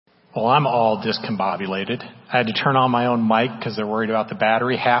Well, I'm all discombobulated. I had to turn on my own mic because they're worried about the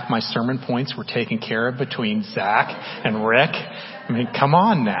battery. Half my sermon points were taken care of between Zach and Rick. I mean, come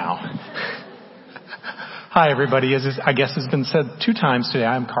on now. Hi, everybody. As I guess has been said 2 times today,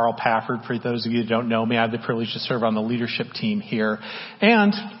 I'm Carl Pafford. For those of you who don't know me, I have the privilege to serve on the leadership team here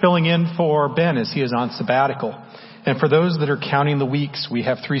and filling in for Ben as he is on sabbatical. And for those that are counting the weeks, we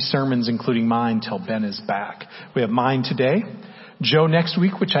have 3 sermons, including mine, till Ben is back. We have mine today, Joe next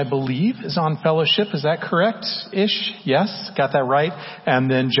week, which I believe is on fellowship. Is that correct-ish? Yes, got that right. And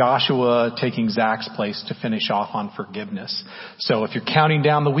then Joshua taking Zach's place to finish off on forgiveness. So if you're counting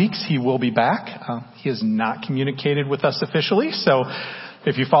down the weeks, he will be back. He has not communicated with us officially. So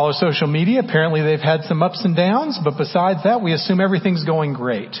if you follow social media, apparently they've had some ups and downs. But besides that, we assume everything's going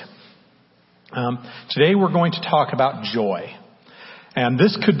great. Today we're going to talk about joy. And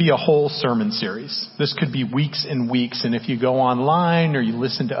this could be a whole sermon series. This could be weeks and weeks. And if you go online or you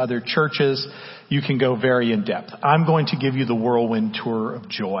listen to other churches, you can go very in depth. I'm going to give you the whirlwind tour of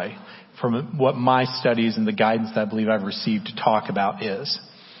joy from what my studies and the guidance that I believe I've received to talk about is.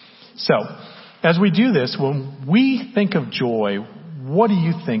 So, as we do this, when we think of joy, what do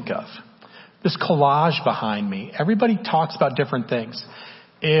you think of? This collage behind me, everybody talks about different things.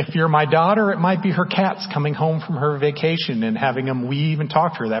 If you're my daughter, it might be her cats coming home from her vacation and having them weave and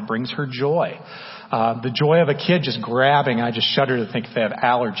talk to her. That brings her joy. The joy of a kid just grabbing, I just shudder to think if they have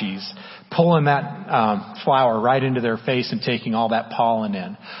allergies, pulling that flower right into their face and taking all that pollen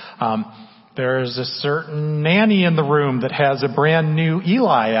in. There's a certain nanny in the room that has a brand new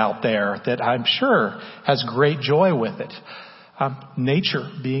Eli out there that I'm sure has great joy with it. Nature,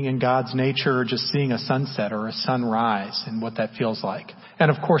 being in God's nature, or just seeing a sunset or a sunrise and what that feels like.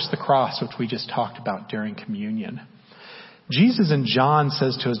 And of course the cross, which we just talked about during communion. Jesus in John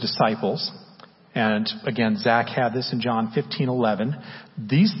says to his disciples, and again, Zach had this in John 15:11,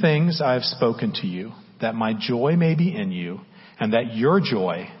 "These things I have spoken to you, that my joy may be in you, and that your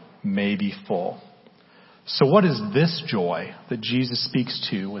joy may be full." So what is this joy that Jesus speaks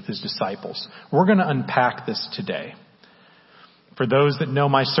to with his disciples? We're going to unpack this today. For those that know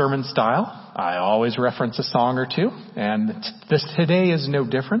my sermon style, I always reference a song or two, and this today is no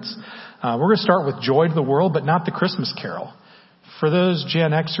difference. We're going to start with Joy to the World, but not the Christmas Carol. For those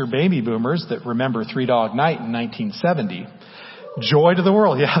Gen X or baby boomers that remember Three Dog Night in 1970, Joy to the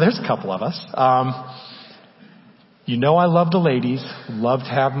World. Yeah, there's a couple of us. You know I love the ladies, love to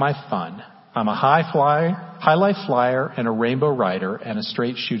have my fun. I'm a high life flyer and a rainbow rider and a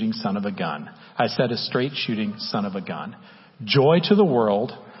straight shooting son of a gun. I said a straight shooting son of a gun. Joy to the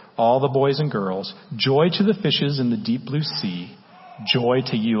world, all the boys and girls. Joy to the fishes in the deep blue sea. Joy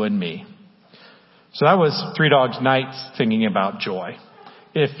to you and me. So that was Three Dogs Night thinking about joy.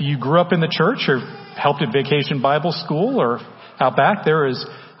 If you grew up in the church or helped at Vacation Bible School or out back, there is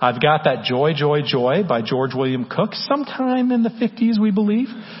I've Got That Joy, Joy, Joy by George William Cook, sometime in the 50s, we believe.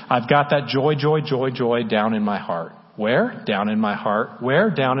 I've got that joy, joy, joy, joy down in my heart. Where? Down in my heart. Where?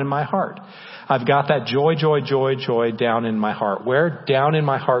 Down in my heart. I've got that joy, joy, joy, joy down in my heart. Where? Down in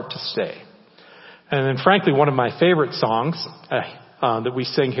my heart to stay. And then frankly, one of my favorite songs that we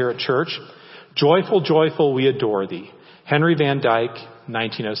sing here at church, Joyful, Joyful, We Adore Thee. Henry Van Dyke,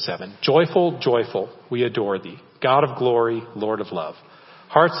 1907. Joyful, joyful, we adore Thee. God of glory, Lord of love.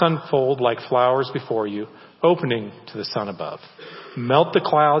 Hearts unfold like flowers before you, opening to the sun above. Melt the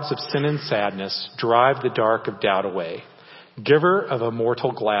clouds of sin and sadness, drive the dark of doubt away. Giver of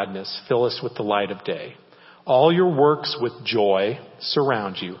immortal gladness, fill us with the light of day. All your works with joy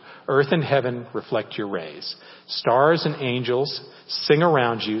surround you. Earth and heaven reflect your rays. Stars and angels sing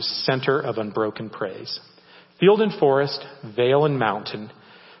around you, center of unbroken praise. Field and forest, vale and mountain,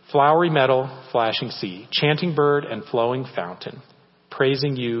 flowery meadow, flashing sea, chanting bird and flowing fountain,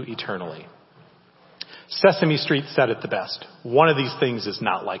 praising you eternally. Sesame Street said it the best. One of these things is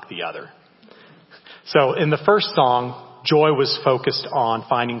not like the other. So in the first song, joy was focused on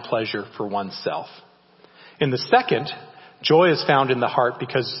finding pleasure for oneself. In the second, joy is found in the heart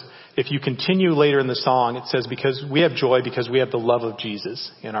because if you continue later in the song, it says because we have joy because we have the love of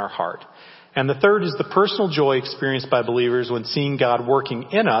Jesus in our heart. And the third is the personal joy experienced by believers when seeing God working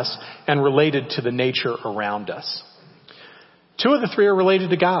in us and related to the nature around us. 2 of the 3 are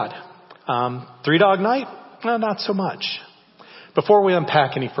related to God. Three Dog Night? Well, not so much. Before we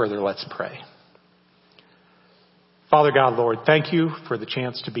unpack any further, let's pray. Father God, Lord, thank you for the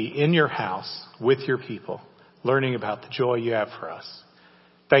chance to be in your house with your people, learning about the joy you have for us.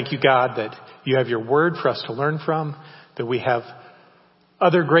 Thank you, God, that you have your word for us to learn from, that we have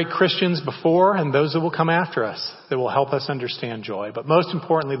other great Christians before and those that will come after us that will help us understand joy. But most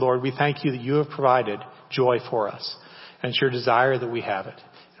importantly, Lord, we thank you that you have provided joy for us. And it's your desire that we have it.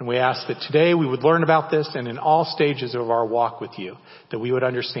 And we ask that today we would learn about this, and in all stages of our walk with you, that we would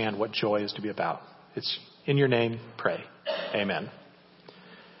understand what joy is to be about. It's in your name, pray. Amen.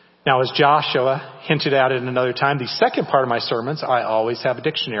 Now, as Joshua hinted at it another time, the second part of my sermons, I always have a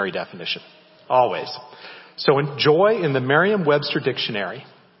dictionary definition. Always. So in joy in the Merriam-Webster dictionary,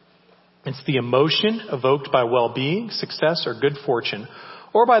 it's the emotion evoked by well-being, success, or good fortune,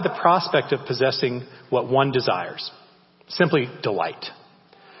 or by the prospect of possessing what one desires. Simply delight.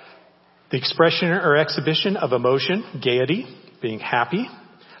 The expression or exhibition of emotion, gaiety, being happy,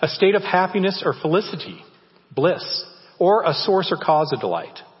 a state of happiness or felicity, bliss, or a source or cause of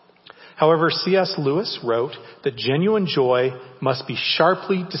delight. However, C.S. Lewis wrote that genuine joy must be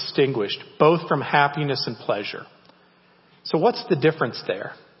sharply distinguished both from happiness and pleasure. So what's the difference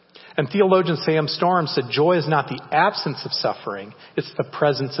there? And theologian Sam Storm said joy is not the absence of suffering, it's the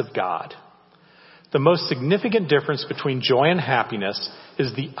presence of God. The most significant difference between joy and happiness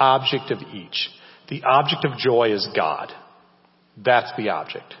is the object of each. The object of joy is God. That's the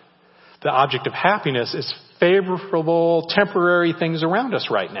object. The object of happiness is favorable, temporary things around us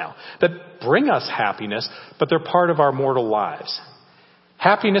right now that bring us happiness, but they're part of our mortal lives.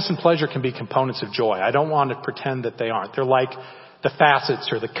 Happiness and pleasure can be components of joy. I don't want to pretend that they aren't. They're like the facets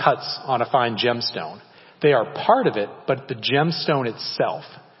or the cuts on a fine gemstone. They are part of it, but the gemstone itself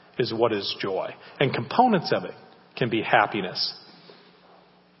is what is joy. And components of it can be happiness.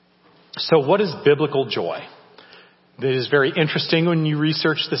 So what is biblical joy? It is very interesting when you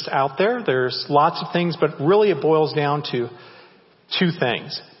research this out there. There's lots of things, but really it boils down to two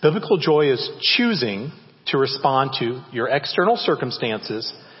things. Biblical joy is choosing to respond to your external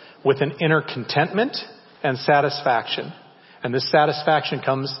circumstances with an inner contentment and satisfaction. And this satisfaction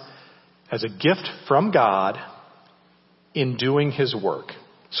comes as a gift from God in doing His work.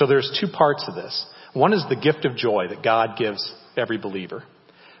 So there's two parts of this. One is the gift of joy that God gives every believer.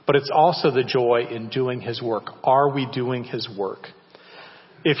 But it's also the joy in doing His work. Are we doing His work?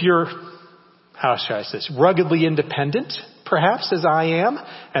 If you're, how should I say this, ruggedly independent, perhaps, as I am,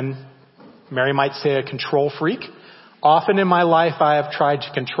 and Mary might say a control freak, often in my life I have tried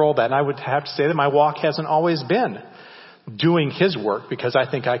to control that. And I would have to say that my walk hasn't always been doing His work because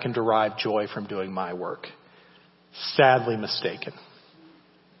I think I can derive joy from doing my work. Sadly mistaken.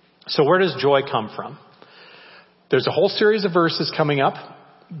 So where does joy come from? There's a whole series of verses coming up.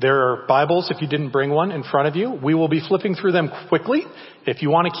 There are Bibles, if you didn't bring one, in front of you. We will be flipping through them quickly. If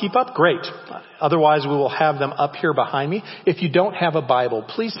you want to keep up, great. Otherwise, we will have them up here behind me. If you don't have a Bible,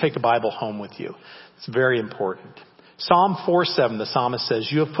 please take a Bible home with you. It's very important. Psalm 4:7, the psalmist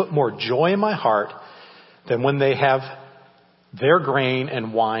says, "You have put more joy in my heart than when they have their grain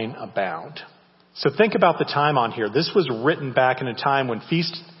and wine abound." So think about the time on here. This was written back in a time when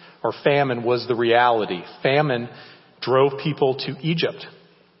feast or famine was the reality. Famine drove people to Egypt,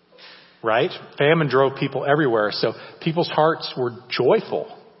 right? Famine drove people everywhere. So people's hearts were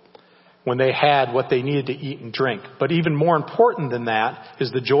joyful when they had what they needed to eat and drink. But even more important than that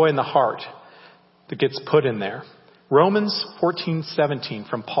is the joy in the heart that gets put in there. Romans 14:17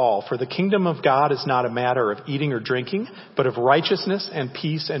 from Paul, "For the kingdom of God is not a matter of eating or drinking, but of righteousness and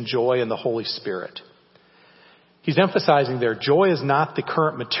peace and joy in the Holy Spirit." He's emphasizing there, joy is not the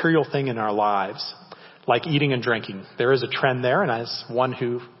current material thing in our lives, like eating and drinking. There is a trend there, and as one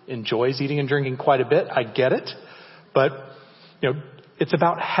who enjoys eating and drinking quite a bit, I get it. But, it's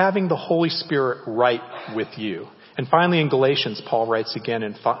about having the Holy Spirit right with you. And finally, in Galatians, Paul writes again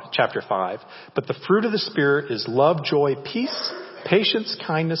in chapter 5, "But the fruit of the Spirit is love, joy, peace, patience,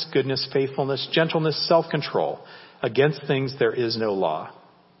 kindness, goodness, faithfulness, gentleness, self-control. Against things there is no law."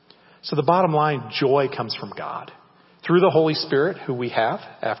 So the bottom line, joy comes from God through the Holy Spirit, who we have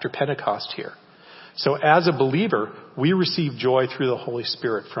after Pentecost here. So as a believer, we receive joy through the Holy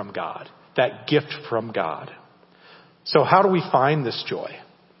Spirit from God, that gift from God. So how do we find this joy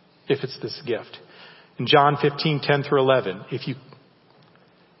if it's this gift? In John 15:10 through 11,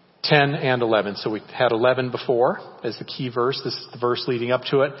 10 and 11. So we had 11 before as the key verse. This is the verse leading up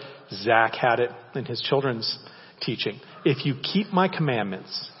to it. Zach had it in his children's teaching. "If you keep my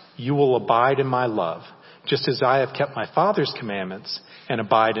commandments, you will abide in my love, just as I have kept my Father's commandments and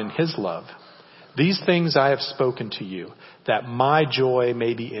abide in His love. These things I have spoken to you, that my joy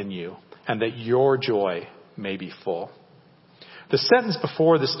may be in you, and that your joy may be full." The sentence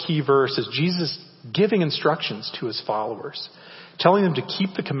before this key verse is Jesus giving instructions to His followers, telling them to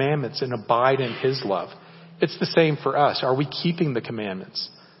keep the commandments and abide in His love. It's the same for us. Are we keeping the commandments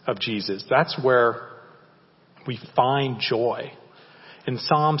of Jesus? That's where we find joy. In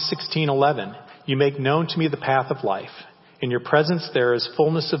Psalm 16:11, "You make known to me the path of life. In your presence there is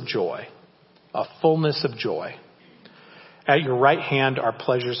fullness of joy." A fullness of joy. At your right hand are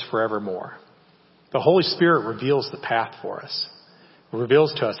pleasures forevermore. The Holy Spirit reveals the path for us. It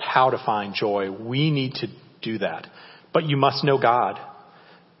reveals to us how to find joy. We need to do that. But you must know God.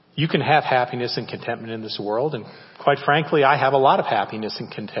 You can have happiness and contentment in this world. And quite frankly, I have a lot of happiness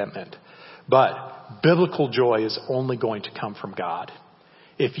and contentment. But biblical joy is only going to come from God.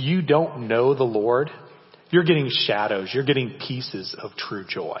 If you don't know the Lord, you're getting shadows. You're getting pieces of true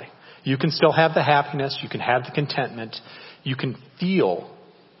joy. You can still have the happiness. You can have the contentment. You can feel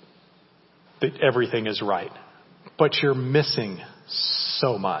that everything is right. But you're missing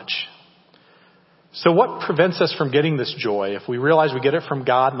so much. So what prevents us from getting this joy? If we realize we get it from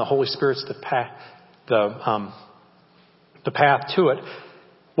God and the Holy Spirit's the path to it,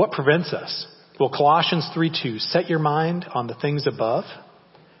 what prevents us? Well, Colossians 3:2, set your mind on the things above,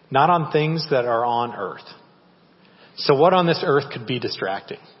 not on things that are on earth. So what on this earth could be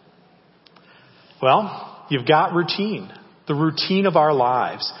distracting? Well, you've got routine, the routine of our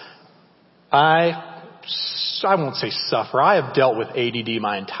lives. I won't say suffer. I have dealt with ADD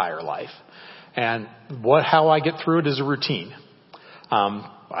my entire life. And how I get through it is a routine.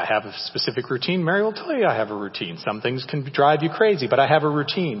 I have a specific routine. Mary will tell you I have a routine. Some things can drive you crazy, but I have a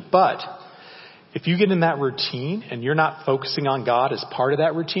routine. But if you get in that routine and you're not focusing on God as part of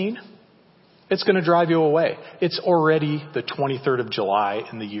that routine, it's going to drive you away. It's already the 23rd of July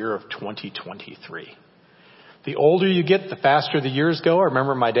in the year of 2023. The older you get, the faster the years go. I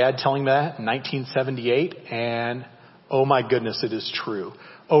remember my dad telling me that in 1978, and oh my goodness, it is true.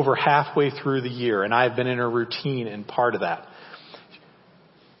 Over halfway through the year, and I've been in a routine and part of that.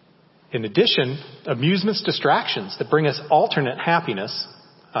 In addition, amusements, distractions that bring us alternate happiness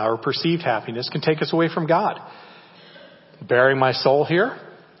or perceived happiness can take us away from God. Bearing my soul here,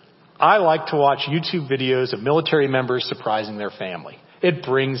 I like to watch YouTube videos of military members surprising their family. It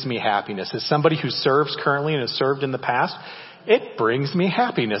brings me happiness. As somebody who serves currently and has served in the past, it brings me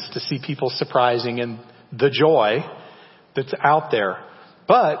happiness to see people surprising and the joy that's out there.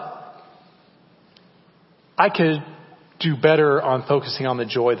 But I could do better on focusing on the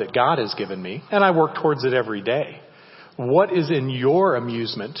joy that God has given me, and I work towards it every day. What is in your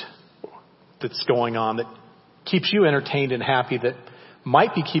amusement that's going on that keeps you entertained and happy that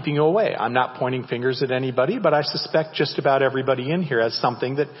might be keeping you away? I'm not pointing fingers at anybody, but I suspect just about everybody in here has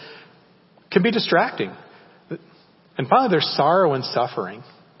something that can be distracting. And finally, there's sorrow and suffering.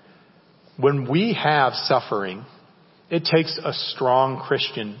 When we have suffering, it takes a strong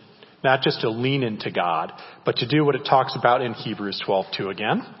Christian not just to lean into God, but to do what it talks about in Hebrews 12:2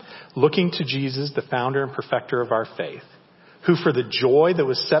 again. Looking to Jesus, the founder and perfecter of our faith, who for the joy that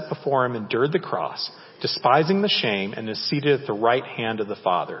was set before him endured the cross, despising the shame, and is seated at the right hand of the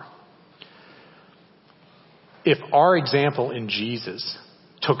Father. If our example in Jesus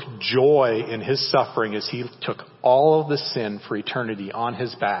took joy in his suffering as he took all of the sin for eternity on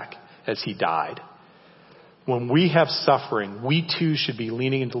his back as he died, when we have suffering, we too should be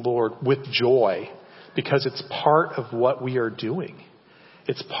leaning into the Lord with joy because it's part of what we are doing.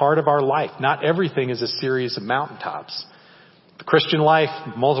 It's part of our life. Not everything is a series of mountaintops. The Christian life,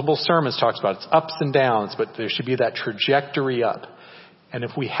 multiple sermons talks about it's ups and downs, but there should be that trajectory up. And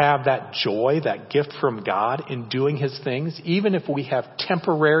if we have that joy, that gift from God in doing his things, even if we have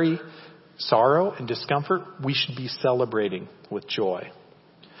temporary sorrow and discomfort, we should be celebrating with joy.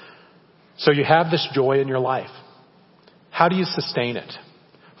 So you have this joy in your life. How do you sustain it?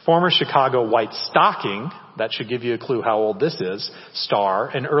 Former Chicago White Stocking, that should give you a clue how old this is, star,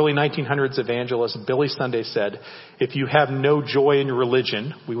 and early 1900s evangelist Billy Sunday said, if you have no joy in your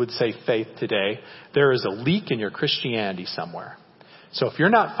religion, we would say faith today, there is a leak in your Christianity somewhere. So if you're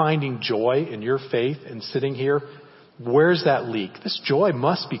not finding joy in your faith and sitting here, where's that leak? This joy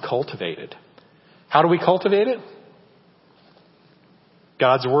must be cultivated. How do we cultivate it?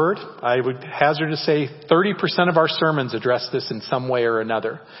 God's Word. I would hazard to say 30% of our sermons address this in some way or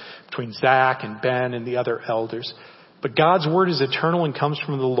another, between Zach and Ben and the other elders. But God's Word is eternal and comes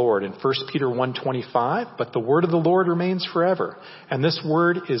from the Lord. In 1 Peter 1:25, but the Word of the Lord remains forever. And this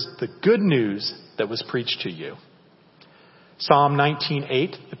Word is the good news that was preached to you. Psalm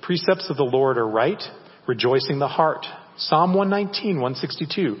 19:8, the precepts of the Lord are right, rejoicing the heart. Psalm 119,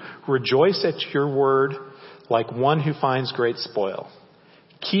 162, rejoice at your word like one who finds great spoil.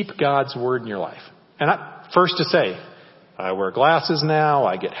 Keep God's Word in your life. And first to say, I wear glasses now.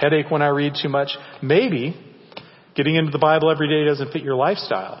 I get headache when I read too much. Maybe getting into the Bible every day doesn't fit your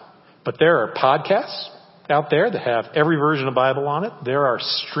lifestyle. But there are podcasts out there that have every version of the Bible on it. There are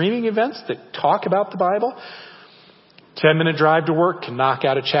streaming events that talk about the Bible. 10-minute drive to work can knock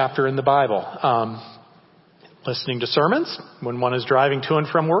out a chapter in the Bible. Listening to sermons when one is driving to and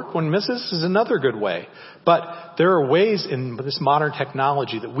from work, one misses, is another good way. But there are ways in this modern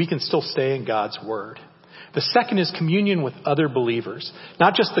technology that we can still stay in God's Word. The second is communion with other believers.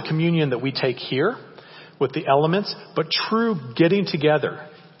 Not just the communion that we take here with the elements, but true getting together.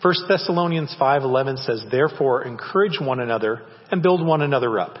 1 Thessalonians 5:11 says, "Therefore encourage one another and build one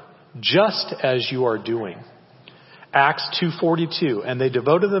another up, just as you are doing." Acts 2:42, "And they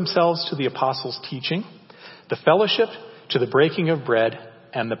devoted themselves to the apostles' teaching, the fellowship, to the breaking of bread,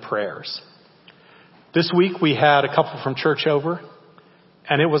 and the prayers." This week we had a couple from church over,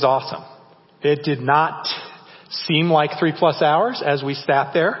 and it was awesome. It did not seem like 3+ hours as we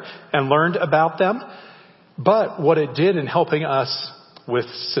sat there and learned about them. But what it did in helping us with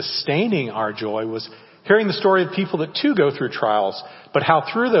sustaining our joy was hearing the story of people that too go through trials, but how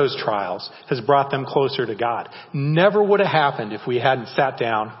through those trials has brought them closer to God. Never would have happened if we hadn't sat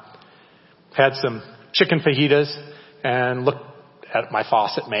down, had some chicken fajitas, and looked at my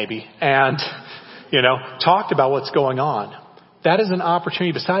faucet maybe, and, talked about what's going on. That is an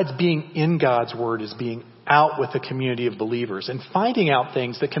opportunity, besides being in God's Word, is being out with a community of believers and finding out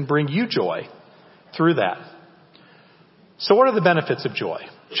things that can bring you joy through that. So what are the benefits of joy?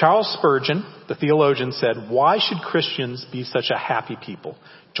 Charles Spurgeon, the theologian, said, "Why should Christians be such a happy people,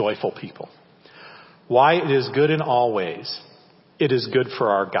 joyful people? Why, it is good in all ways. It is good for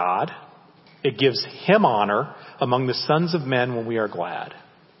our God. It gives Him honor among the sons of men when we are glad.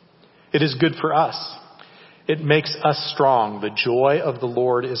 It is good for us. It makes us strong. The joy of the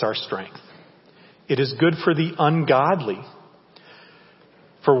Lord is our strength. It is good for the ungodly.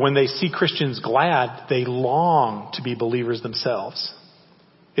 For when they see Christians glad, they long to be believers themselves.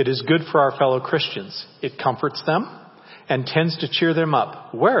 It is good for our fellow Christians. It comforts them and tends to cheer them up.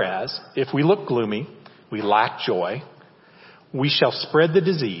 Whereas, if we look gloomy, we lack joy, we shall spread the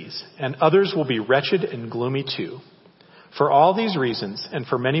disease, and others will be wretched and gloomy too. For all these reasons, and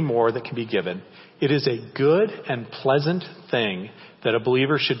for many more that can be given, it is a good and pleasant thing that a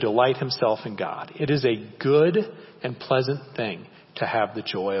believer should delight himself in God. It is a good and pleasant thing to have the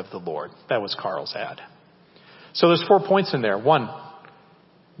joy of the Lord." That was Carl's ad. So there's 4 points in there. 1,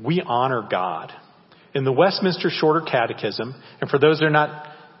 we honor God. In the Westminster Shorter Catechism, and for those that are not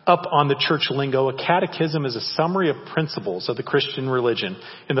up on the church lingo, a catechism is a summary of principles of the Christian religion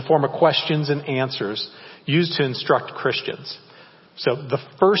in the form of questions and answers used to instruct Christians. So the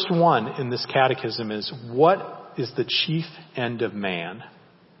first one in this catechism is, what is the chief end of man?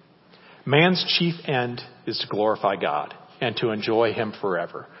 Man's chief end is to glorify God and to enjoy Him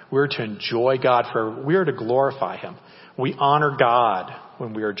forever. We're to enjoy God forever. We are to glorify Him. We honor God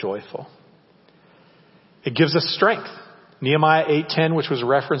when we are joyful. It gives us strength. Nehemiah 8:10, which was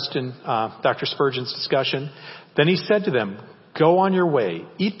referenced in Dr. Spurgeon's discussion. "Then he said to them, 'Go on your way,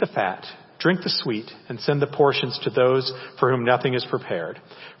 eat the fat, drink the sweet, and send the portions to those for whom nothing is prepared.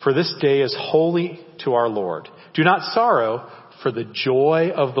 For this day is holy to our Lord. Do not sorrow, for the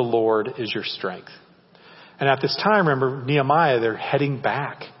joy of the Lord is your strength.'" And at this time, remember, Nehemiah, they're heading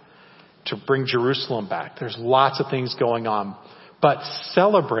back to bring Jerusalem back. There's lots of things going on. But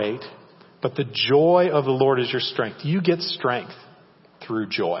celebrate, but the joy of the Lord is your strength. You get strength through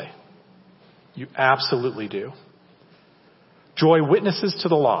joy. You absolutely do. Joy witnesses to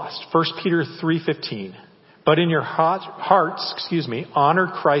the lost. 1 Peter 3:15. "But in your hearts, honor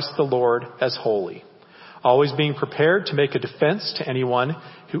Christ the Lord as holy, always being prepared to make a defense to anyone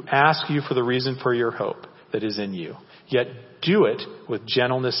who asks you for the reason for your hope that is in you. Yet do it with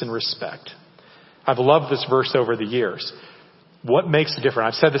gentleness and respect." I've loved this verse over the years. What makes it different?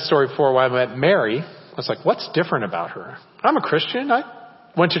 I've said this story before. When I met Mary, I was like, what's different about her? I'm a Christian. I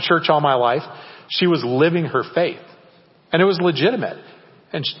went to church all my life. She was living her faith, and it was legitimate.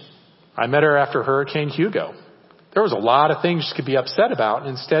 And I met her after Hurricane Hugo. There was a lot of things she could be upset about.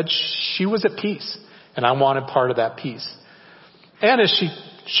 Instead, she was at peace, and I wanted part of that peace. And as she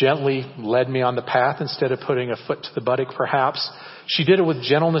gently led me on the path, instead of putting a foot to the buttock perhaps, she did it with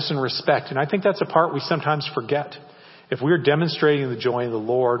gentleness and respect. And I think that's a part we sometimes forget. If we're demonstrating the joy of the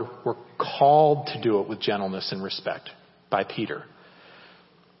Lord, we're called to do it with gentleness and respect by Peter.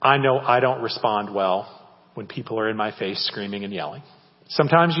 I know I don't respond well when people are in my face screaming and yelling.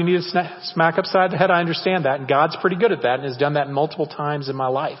 Sometimes you need a smack upside the head. I understand that. And God's pretty good at that and has done that multiple times in my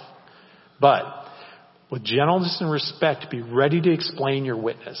life. But with gentleness and respect, be ready to explain your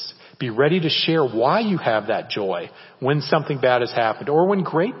witness. Be ready to share why you have that joy when something bad has happened or when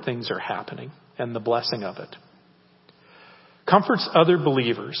great things are happening and the blessing of it. Comforts other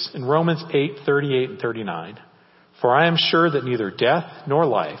believers in Romans 8:38 and 39. "For I am sure that neither death nor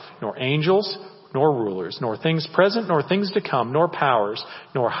life, nor angels, nor rulers, nor things present, nor things to come, nor powers,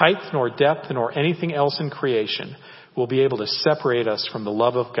 nor height, nor depth, nor anything else in creation will be able to separate us from the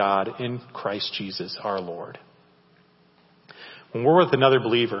love of God in Christ Jesus our Lord. When we're with another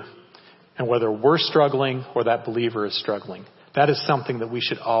believer, and whether we're struggling or that believer is struggling, that is something that we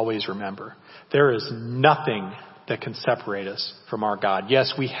should always remember. There is nothing that can separate us from our God.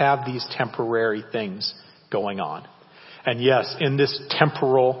 Yes, we have these temporary things going on. And yes, in this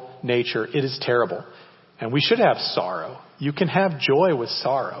temporal nature, it is terrible. And we should have sorrow. You can have joy with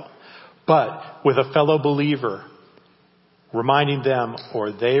sorrow. But with a fellow believer, reminding them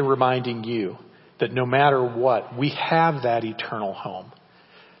or they reminding you that no matter what, we have that eternal home.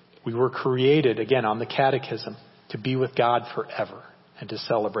 We were created, again, on the catechism, to be with God forever and to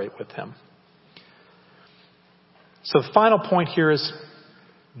celebrate with Him. So the final point here is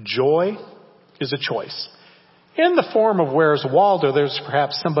joy is a choice. In the form of Where's Waldo, there's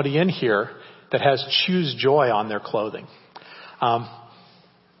perhaps somebody in here that has Choose Joy on their clothing.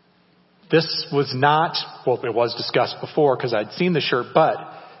 This was not, well, it was discussed before because I'd seen the shirt, but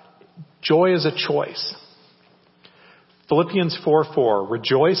joy is a choice. Philippians 4:4,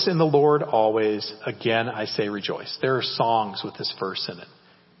 rejoice in the Lord always. Again, I say rejoice. There are songs with this verse in it.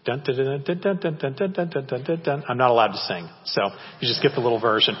 Dun, dun, dun, dun, dun, dun, dun, dun, dun, dun, dun, dun. I'm not allowed to sing, so you just get the little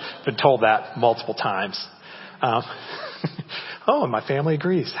version. Been told that multiple times. Oh, and my family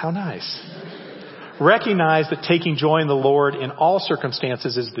agrees. How nice. Recognize that taking joy in the Lord in all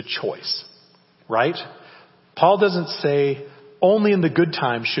circumstances is the choice, right? Paul doesn't say only in the good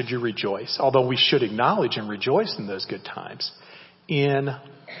times should you rejoice, although we should acknowledge and rejoice in those good times. In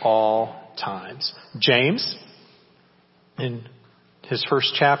all times. James, in his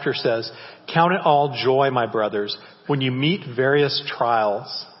first chapter says, count it all joy, my brothers, when you meet various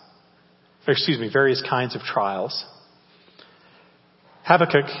kinds of trials.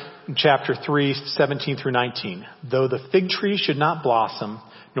 Habakkuk in chapter 3, 17 through 19. Though the fig tree should not blossom,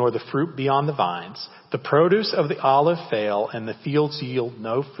 nor the fruit be on the vines, the produce of the olive fail, and the fields yield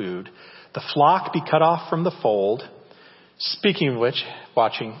no food, the flock be cut off from the fold. Speaking of which,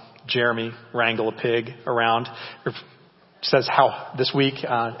 watching Jeremy wrangle a pig around, says how this week,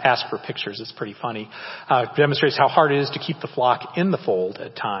 ask for pictures, it's pretty funny, demonstrates how hard it is to keep the flock in the fold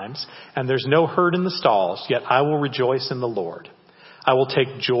at times. And there's no herd in the stalls, yet I will rejoice in the Lord. I will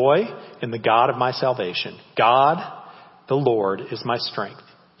take joy in the God of my salvation. God, the Lord, is my strength.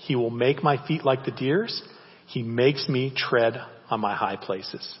 He will make my feet like the deer's. He makes me tread on my high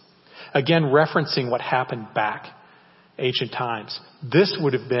places. Again, referencing what happened back ancient times. This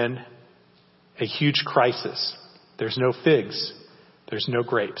would have been a huge crisis. There's no figs. There's no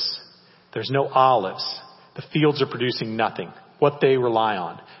grapes. There's no olives. The fields are producing nothing. What they rely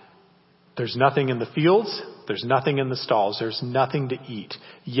on. There's nothing in the fields. There's nothing in the stalls. There's nothing to eat.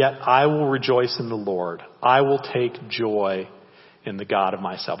 Yet I will rejoice in the Lord. I will take joy in the God of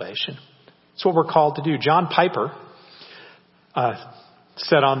my salvation. It's what we're called to do. John Piper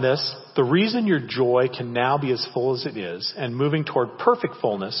said on this, the reason your joy can now be as full as it is and moving toward perfect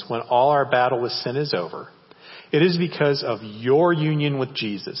fullness when all our battle with sin is over, it is because of your union with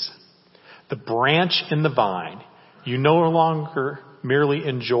Jesus, the branch in the vine. You no longer merely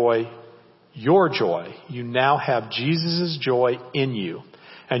enjoy your joy. You now have Jesus' joy in you.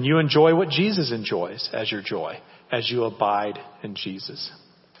 And you enjoy what Jesus enjoys as your joy, as you abide in Jesus.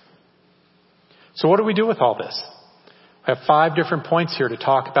 So what do we do with all this? I have 5 different points here to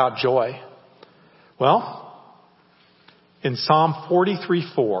talk about joy. Well, in Psalm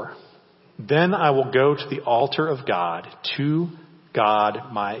 43:4, then I will go to the altar of God, to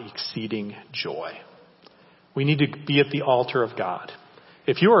God my exceeding joy. We need to be at the altar of God.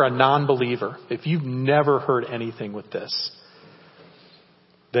 If you are a non-believer, if you've never heard anything with this,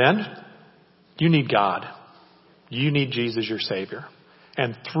 then you need God. You need Jesus, your Savior.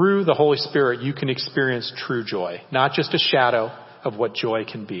 And through the Holy Spirit, you can experience true joy, not just a shadow of what joy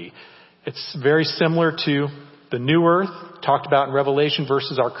can be. It's very similar to the new earth talked about in Revelation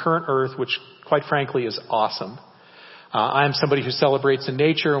versus our current earth, which quite frankly is awesome. I am somebody who celebrates in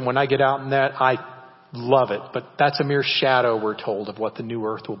nature, and when I get out in that, I love it. But that's a mere shadow, we're told, of what the new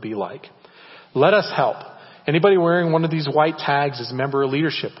earth will be like. Let us help. Anybody wearing one of these white tags is a member of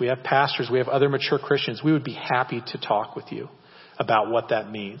leadership. We have pastors. We have other mature Christians. We would be happy to talk with you about what that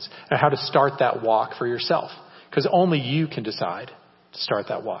means and how to start that walk for yourself, because only you can decide to start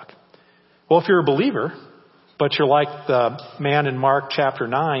that walk. Well, if you're a believer, but you're like the man in Mark chapter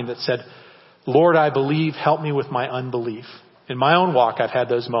 9 that said, Lord, I believe, help me with my unbelief. In my own walk, I've had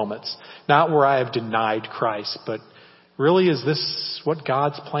those moments, not where I have denied Christ, but Really, is this what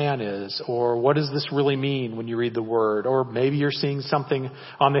God's plan is? Or what does this really mean when you read the Word? Or maybe you're seeing something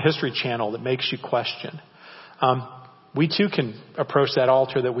on the History Channel that makes you question. We too can approach that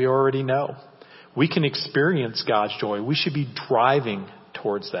altar that we already know. We can experience God's joy. We should be driving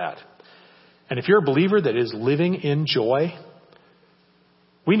towards that. And if you're a believer that is living in joy,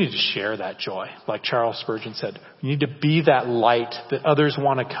 we need to share that joy. Like Charles Spurgeon said, we need to be that light that others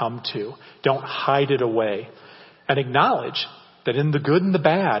want to come to. Don't hide it away. And acknowledge that in the good and the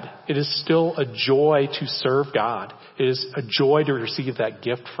bad, it is still a joy to serve God. It is a joy to receive that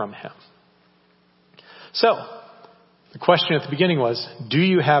gift from Him. So, the question at the beginning was, do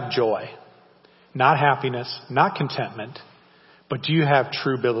you have joy? Not happiness, not contentment, but do you have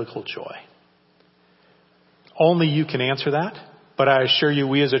true biblical joy? Only you can answer that, but I assure you,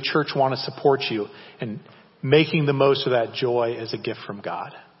 we as a church want to support you in making the most of that joy as a gift from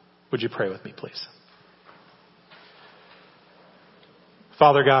God. Would you pray with me, please?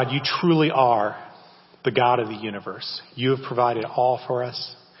 Father God, you truly are the God of the universe. You have provided all for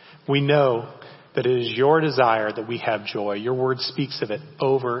us. We know that it is your desire that we have joy. Your word speaks of it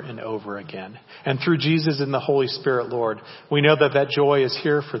over and over again. And through Jesus and the Holy Spirit, Lord, we know that that joy is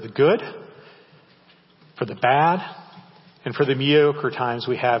here for the good, for the bad, and for the mediocre times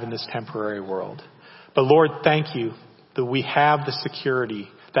we have in this temporary world. But Lord, thank you that we have the security,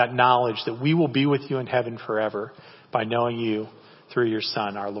 that knowledge that we will be with you in heaven forever by knowing you through your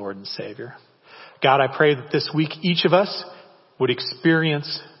Son, our Lord and Savior. God, I pray that this week each of us would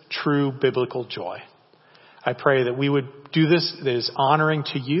experience true biblical joy. I pray that we would do this that is honoring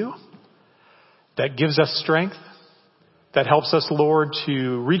to you, that gives us strength, that helps us, Lord,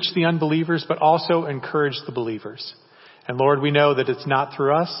 to reach the unbelievers, but also encourage the believers. And Lord, we know that it's not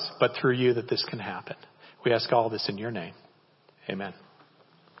through us, but through you that this can happen. We ask all this in your name. Amen.